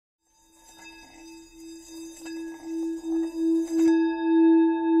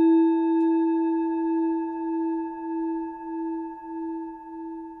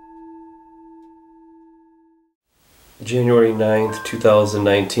January 9th,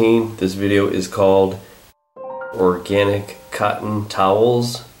 2019. This video is called Organic Cotton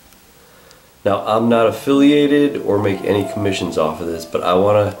Towels. Now, I'm not affiliated or make any commissions off of this, but I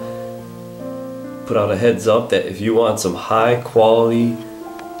want to put out a heads up that if you want some high quality,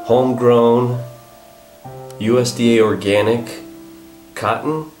 homegrown, USDA organic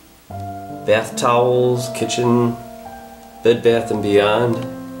cotton, bath towels, kitchen, Bed Bath & Beyond,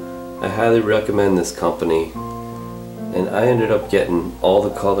 I highly recommend this company. And I ended up getting all the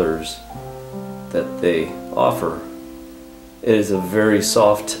colors that they offer. It is a very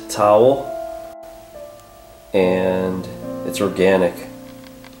soft towel and it's organic.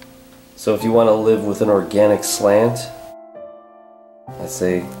 So if you want to live with an organic slant, I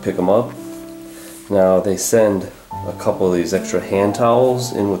say pick them up. Now they send a couple of these extra hand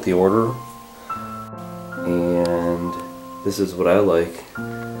towels in with the order, and this is what I like.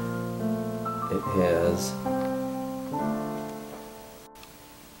 It has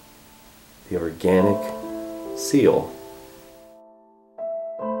the organic seal.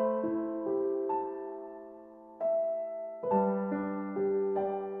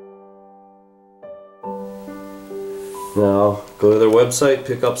 Now go to their website,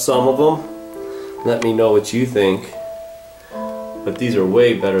 pick up some of them, let me know what you think. But these are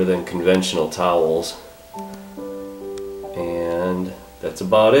way better than conventional towels. And that's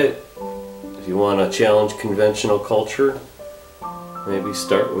about it. If you want to challenge conventional culture, maybe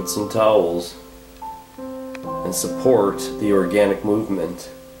start with some towels and support the organic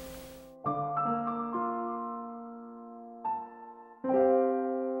movement.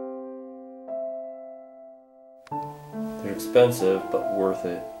 They're expensive, but worth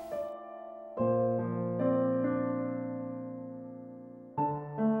it.